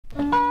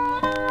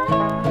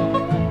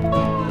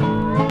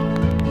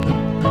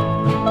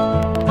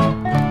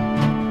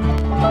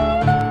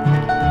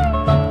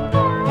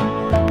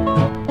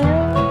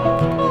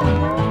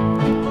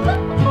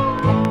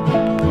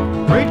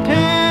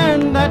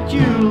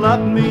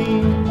love me,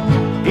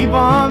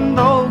 even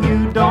though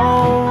you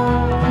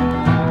don't.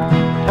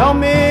 Tell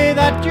me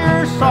that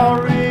you're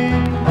sorry,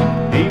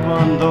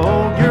 even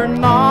though you're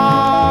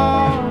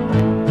not.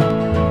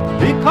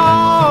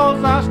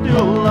 Because I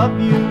still love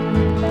you,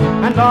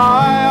 and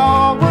I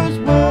always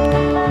will,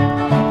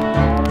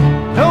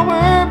 till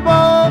we're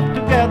both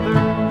together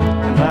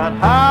in that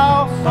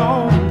house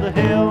on the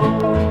hill.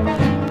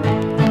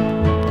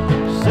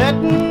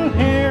 Sitting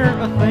here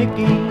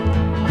a-thinking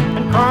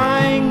and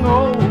crying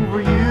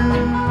over you,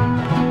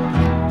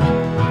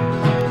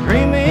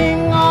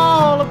 dreaming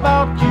all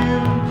about you,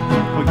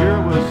 for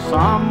you're with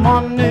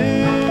someone new.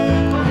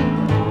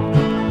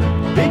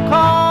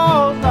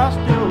 Because I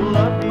still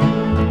love you,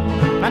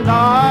 and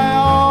I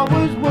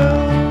always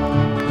will,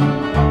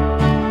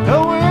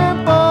 till we're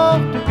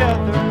both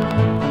together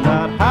in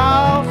that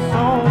house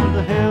on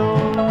the hill.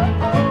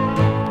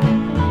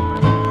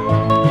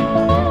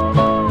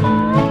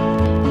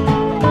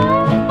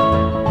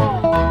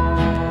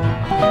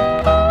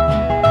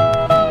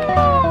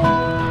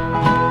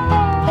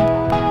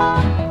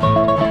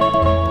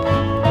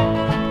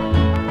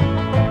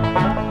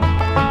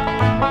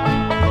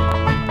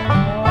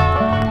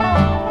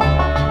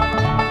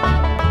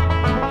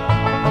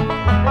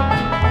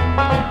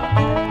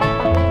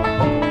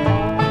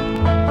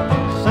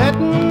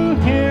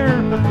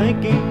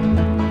 Thinking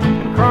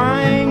and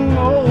crying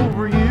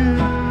over you,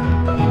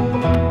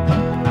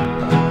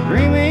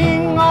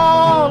 dreaming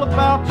all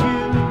about you,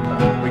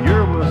 but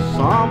you're with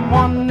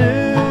someone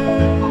new.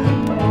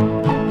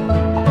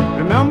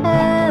 Remember,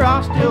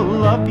 I still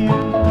love you,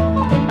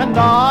 and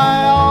I